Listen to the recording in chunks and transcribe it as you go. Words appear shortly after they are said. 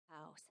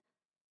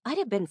I'd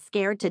have been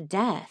scared to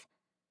death.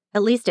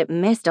 At least it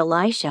missed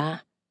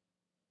Elisha.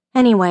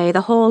 Anyway,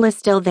 the hole is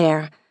still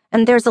there,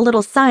 and there's a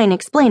little sign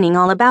explaining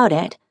all about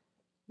it.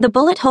 The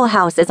bullet hole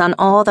house is on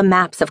all the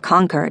maps of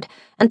Concord,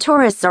 and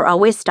tourists are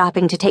always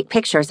stopping to take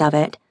pictures of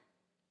it.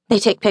 They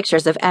take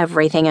pictures of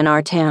everything in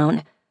our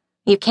town.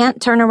 You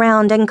can't turn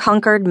around in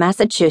Concord,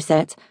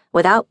 Massachusetts,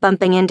 without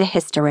bumping into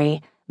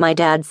history, my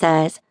dad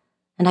says,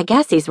 and I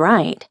guess he's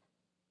right.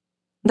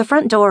 The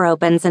front door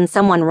opens and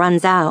someone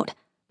runs out,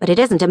 but it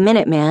isn't a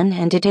Minuteman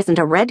and it isn't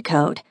a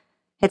redcoat.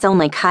 It's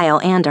only Kyle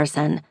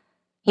Anderson.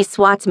 He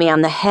swats me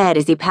on the head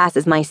as he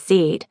passes my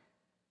seat.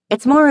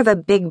 It's more of a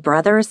big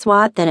brother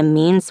swat than a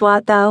mean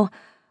swat, though.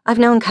 I've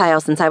known Kyle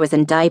since I was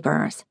in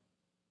diapers.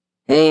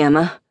 "Hey,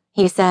 Emma,"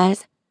 he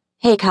says.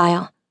 "Hey,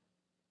 Kyle."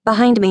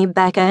 Behind me,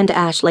 Becca and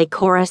Ashley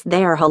chorus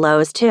their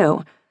hellos,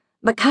 too,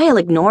 but Kyle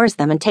ignores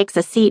them and takes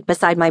a seat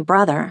beside my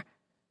brother.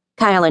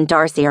 Kyle and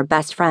Darcy are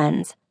best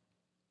friends.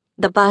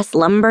 The bus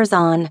lumbers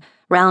on,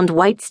 round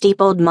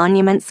white-steepled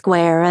Monument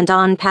Square and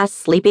on past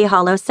Sleepy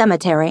Hollow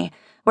Cemetery,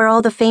 where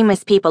all the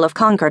famous people of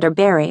Concord are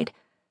buried,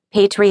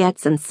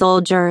 patriots and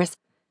soldiers,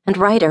 and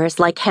writers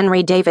like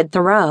Henry David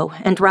Thoreau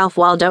and Ralph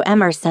Waldo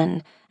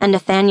Emerson and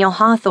Nathaniel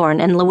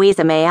Hawthorne and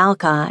Louisa May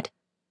Alcott.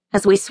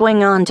 As we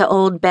swing on to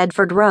Old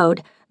Bedford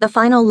Road, the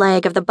final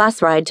leg of the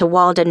bus ride to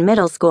Walden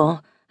Middle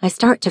School, I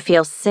start to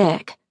feel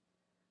sick.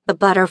 The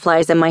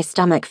butterflies in my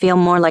stomach feel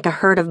more like a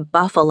herd of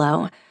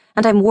buffalo,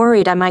 and I'm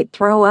worried I might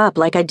throw up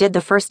like I did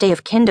the first day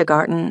of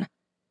kindergarten.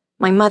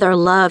 My mother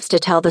loves to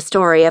tell the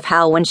story of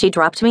how when she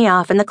dropped me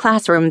off in the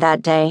classroom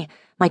that day,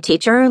 my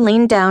teacher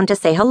leaned down to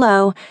say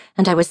hello,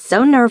 and I was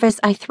so nervous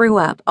I threw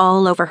up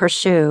all over her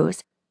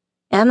shoes.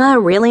 "Emma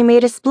really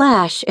made a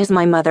splash," is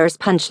my mother's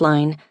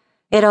punchline.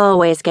 It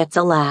always gets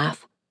a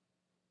laugh.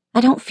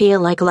 I don't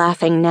feel like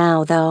laughing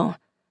now, though.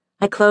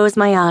 I close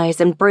my eyes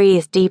and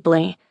breathe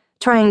deeply,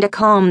 trying to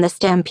calm the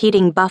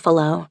stampeding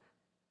buffalo.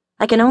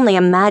 I can only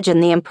imagine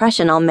the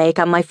impression I'll make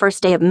on my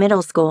first day of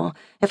middle school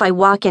if I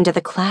walk into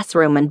the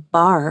classroom and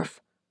barf.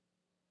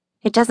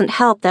 It doesn't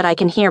help that I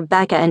can hear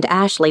Becca and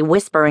Ashley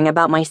whispering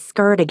about my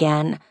skirt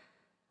again.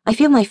 I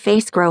feel my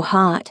face grow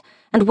hot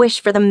and wish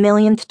for the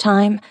millionth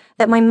time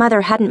that my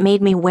mother hadn't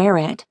made me wear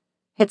it.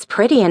 It's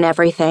pretty and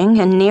everything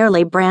and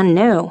nearly brand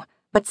new,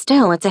 but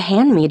still it's a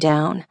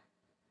hand-me-down.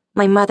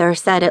 My mother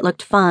said it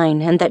looked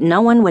fine and that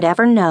no one would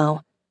ever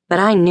know, but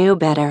I knew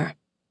better.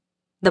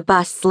 The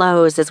bus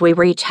slows as we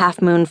reach Half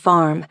Moon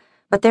Farm,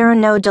 but there are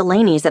no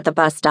Delaney's at the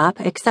bus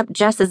stop except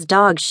Jess's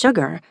dog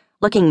Sugar,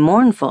 looking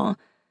mournful,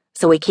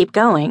 so we keep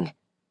going.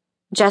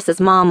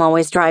 Jess's mom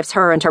always drives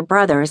her and her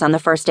brothers on the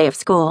first day of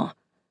school.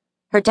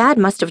 Her dad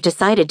must have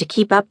decided to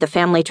keep up the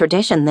family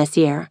tradition this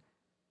year.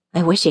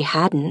 I wish he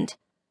hadn't.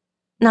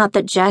 Not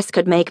that Jess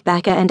could make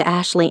Becca and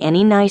Ashley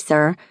any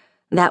nicer.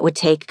 That would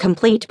take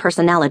complete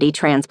personality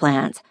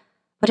transplants,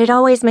 but it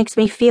always makes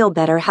me feel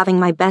better having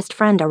my best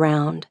friend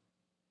around.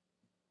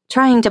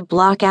 Trying to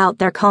block out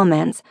their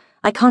comments,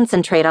 I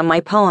concentrate on my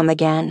poem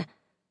again.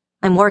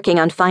 I'm working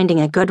on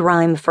finding a good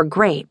rhyme for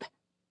grape.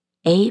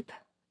 Ape,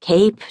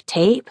 cape,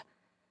 tape,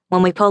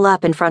 when we pull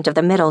up in front of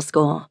the middle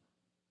school.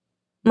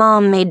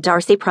 Mom made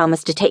Darcy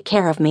promise to take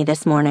care of me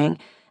this morning,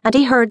 and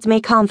he herds me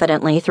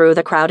confidently through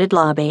the crowded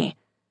lobby.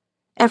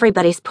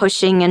 Everybody's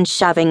pushing and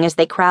shoving as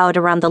they crowd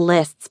around the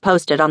lists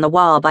posted on the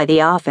wall by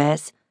the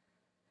office.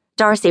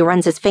 Darcy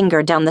runs his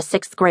finger down the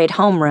 6th grade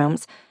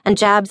homerooms and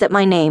jabs at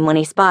my name when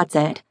he spots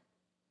it.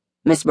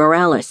 "Miss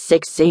Morales,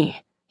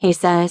 6C, he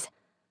says.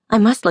 I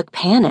must look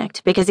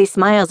panicked because he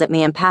smiles at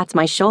me and pats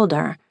my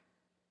shoulder.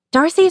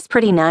 Darcy is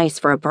pretty nice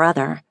for a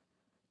brother.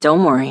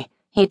 "Don't worry,"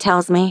 he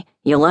tells me,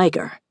 "you'll like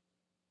her."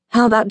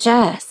 "How about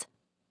Jess?"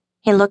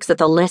 He looks at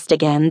the list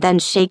again, then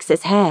shakes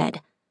his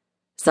head.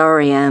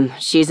 "Sorry, Em,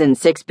 she's in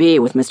 6B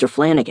with Mr.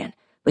 Flanagan,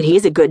 but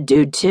he's a good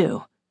dude,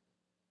 too."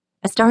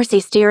 As Darcy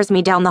steers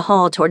me down the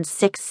hall towards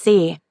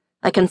 6C,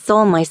 I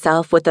console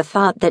myself with the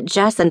thought that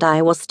Jess and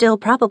I will still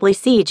probably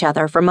see each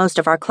other for most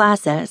of our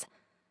classes.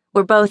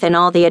 We're both in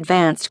all the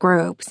advanced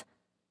groups.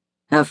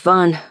 "Have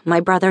fun," my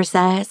brother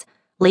says,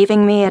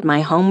 leaving me at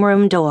my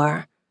homeroom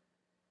door.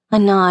 I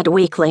nod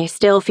weakly,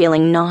 still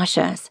feeling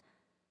nauseous.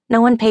 No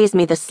one pays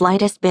me the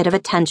slightest bit of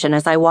attention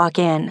as I walk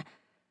in.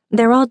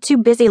 They're all too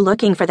busy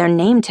looking for their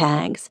name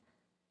tags.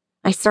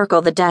 I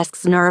circle the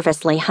desks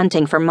nervously,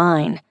 hunting for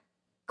mine.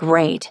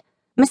 Great.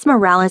 Miss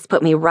Morales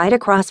put me right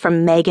across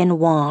from Megan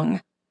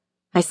Wong.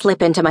 I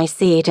slip into my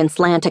seat and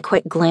slant a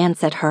quick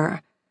glance at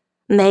her.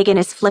 Megan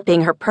is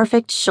flipping her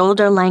perfect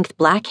shoulder-length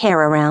black hair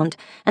around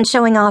and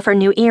showing off her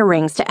new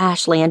earrings to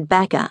Ashley and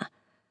Becca.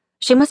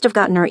 She must have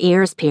gotten her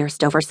ears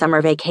pierced over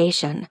summer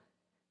vacation.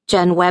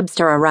 Jen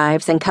Webster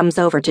arrives and comes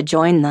over to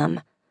join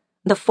them.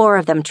 The 4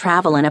 of them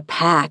travel in a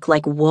pack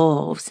like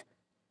wolves.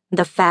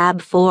 The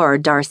Fab Four,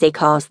 Darcy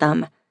calls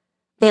them.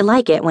 They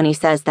like it when he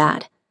says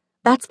that.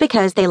 That's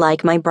because they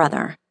like my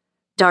brother.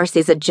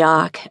 Darcy's a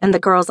jock, and the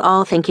girls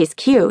all think he's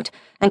cute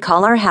and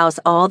call our house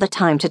all the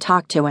time to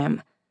talk to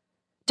him.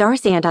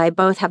 Darcy and I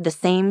both have the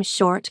same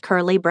short,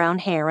 curly brown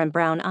hair and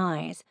brown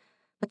eyes,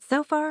 but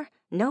so far,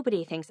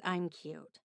 nobody thinks I'm cute.